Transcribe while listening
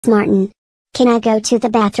Martin. Can I go to the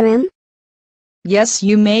bathroom? Yes,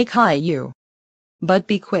 you may, Caillou. But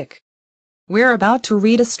be quick. We're about to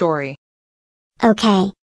read a story.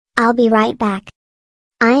 Okay. I'll be right back.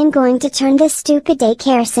 I am going to turn this stupid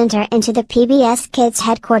daycare center into the PBS Kids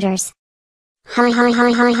headquarters. Hi hi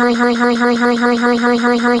hi hi hi hi hi hi hi hi hi hi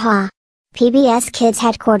hi hi hi. PBS Kids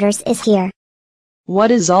headquarters is here.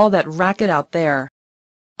 What is all that racket out there?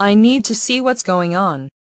 I need to see what's going on.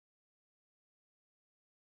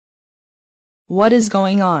 What is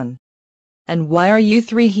going on? And why are you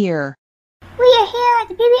three here? We are here at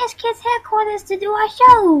the PBS Kids headquarters to do our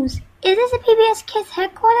shows. Is this the PBS Kids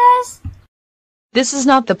headquarters? This is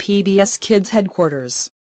not the PBS Kids headquarters.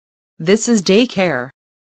 This is daycare.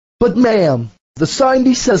 But ma'am, the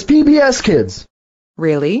sign says PBS Kids.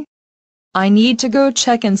 Really? I need to go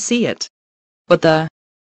check and see it. But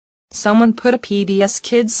someone put a PBS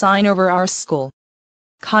Kids sign over our school.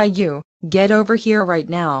 Caillou, get over here right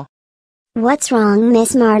now. What's wrong,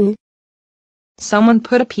 Miss Martin? Someone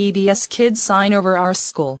put a PBS Kids sign over our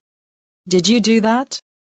school. Did you do that?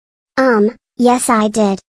 Yes I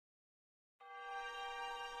did.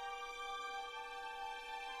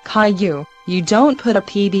 Caillou, you don't put a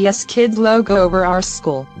PBS Kids logo over our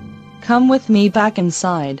school. Come with me back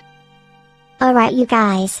inside. Alright you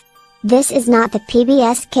guys. This is not the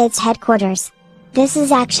PBS Kids headquarters. This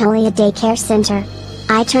is actually a daycare center.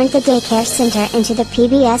 I turned the daycare center into the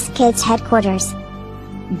PBS Kids headquarters.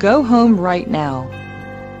 Go home right now.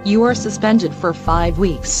 You are suspended for 5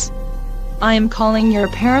 weeks. I am calling your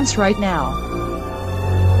parents right now.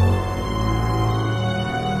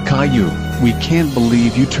 Caillou, we can't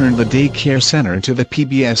believe you turned the daycare center into the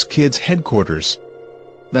PBS Kids headquarters.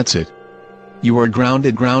 That's it. You are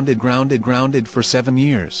grounded for 7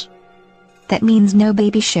 years. That means no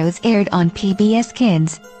baby shows aired on PBS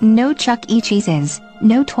Kids, no Chuck E. Cheese's,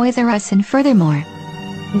 no Toys R Us, and furthermore.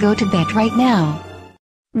 Go to bed right now.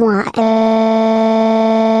 What?